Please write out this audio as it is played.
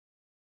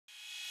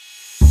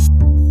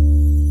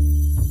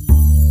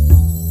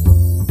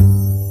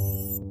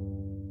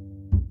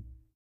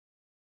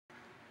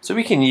So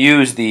we can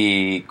use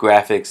the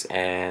graphics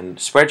and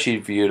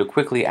spreadsheet view to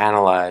quickly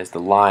analyze the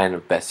line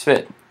of best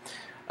fit.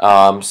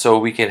 So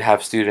we could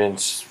have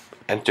students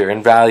enter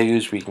in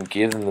values, we can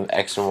give them the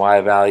x and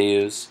y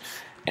values,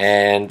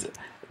 and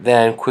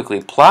then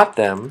quickly plot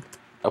them,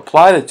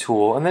 apply the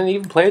tool, and then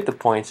even play with the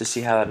points to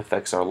see how that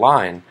affects our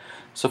line.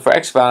 So for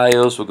x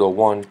values, we'll go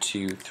 1,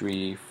 2,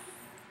 3,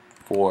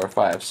 4,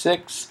 5,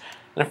 6.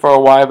 And for our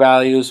y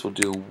values, we'll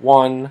do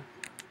 1,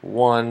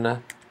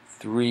 1,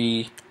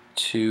 3,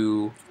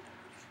 2,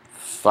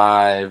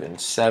 5,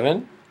 and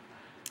 7.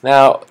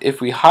 Now,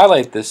 if we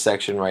highlight this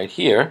section right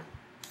here,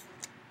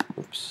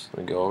 oops,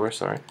 let me go over,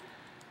 sorry,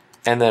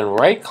 and then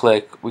right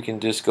click, we can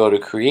just go to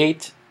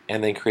create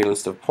and then create a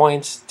list of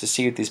points to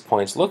see what these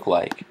points look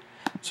like.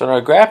 So in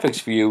our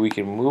graphics view, we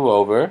can move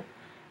over,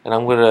 and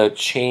I'm going to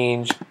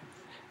change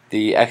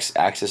the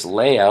x-axis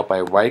layout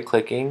by right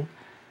clicking,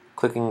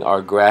 clicking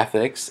our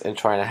graphics, and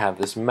trying to have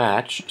this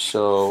match.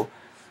 So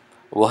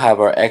we'll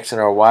have our x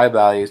and our y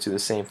values do the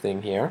same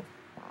thing here.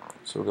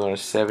 So we're going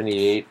to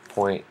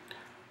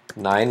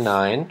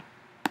 78.99,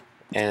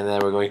 and then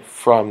we're going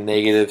from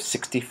negative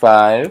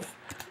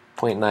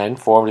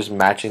 65.94. We're just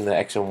matching the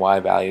x and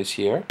y values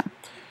here.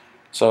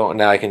 So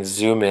now I can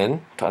zoom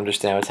in to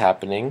understand what's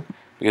happening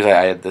because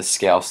I had the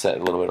scale set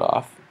a little bit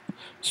off.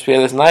 So we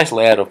have this nice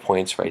layout of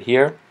points right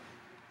here.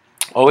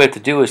 All we have to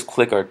do is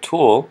click our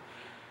tool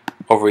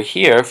over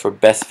here for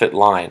best fit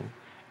line,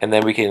 and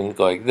then we can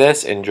go like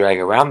this and drag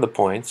around the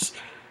points,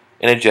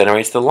 and it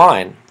generates the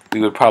line. We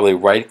would probably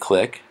right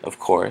click, of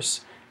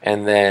course,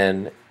 and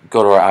then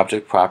go to our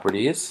object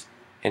properties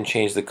and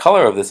change the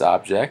color of this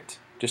object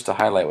just to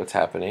highlight what's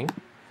happening,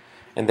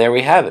 and there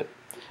we have it.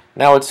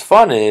 Now what's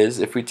fun is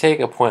if we take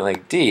a point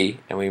like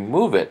D and we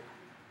move it,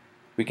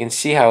 we can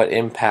see how it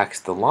impacts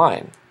the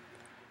line,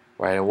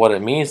 right, and what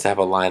it means to have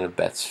a line of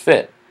best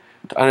fit.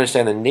 To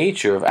understand the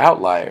nature of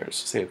outliers,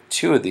 so we have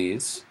two of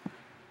these,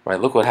 right,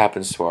 look what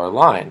happens to our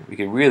line. We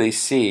can really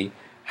see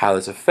how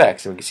this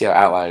affects, and we can see how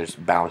outliers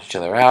balance each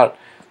other out.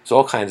 There's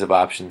all kinds of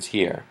options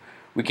here.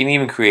 We can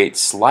even create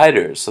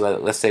sliders, so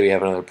that let's say we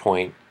have another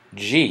point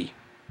G.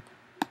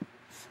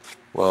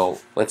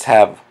 Well, let's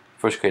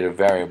first create a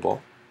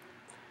variable.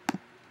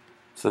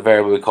 So the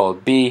variable we call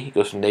it B, it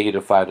goes from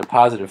negative 5 to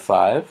positive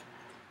 5.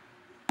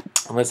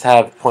 And let's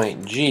have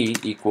point G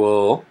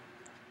equal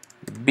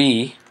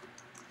B,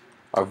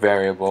 our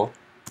variable,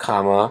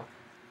 comma,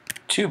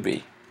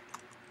 2b.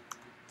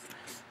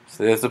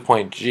 So there's the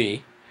point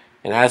G.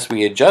 And as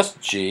we adjust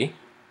G,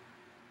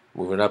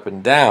 move it up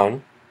and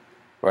down,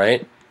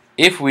 right,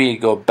 if we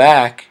go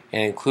back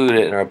and include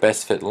it in our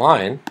best fit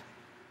line,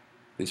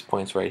 these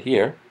points right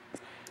here,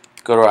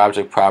 go to our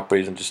object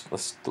properties and just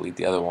let's delete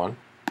the other one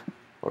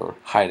or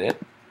hide it.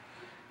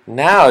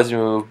 Now as we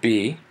move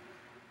B,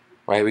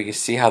 right, we can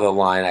see how the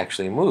line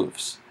actually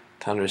moves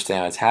to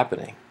understand what's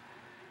happening.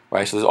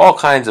 Right, so there's all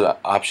kinds of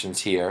options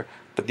here,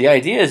 but the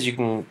idea is you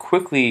can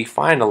quickly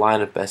find a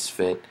line of best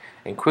fit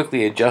and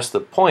quickly adjust the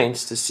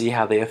points to see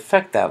how they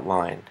affect that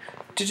line,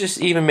 to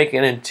just even make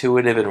an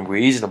intuitive and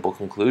reasonable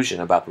conclusion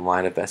about the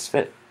line of best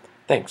fit.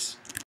 Thanks.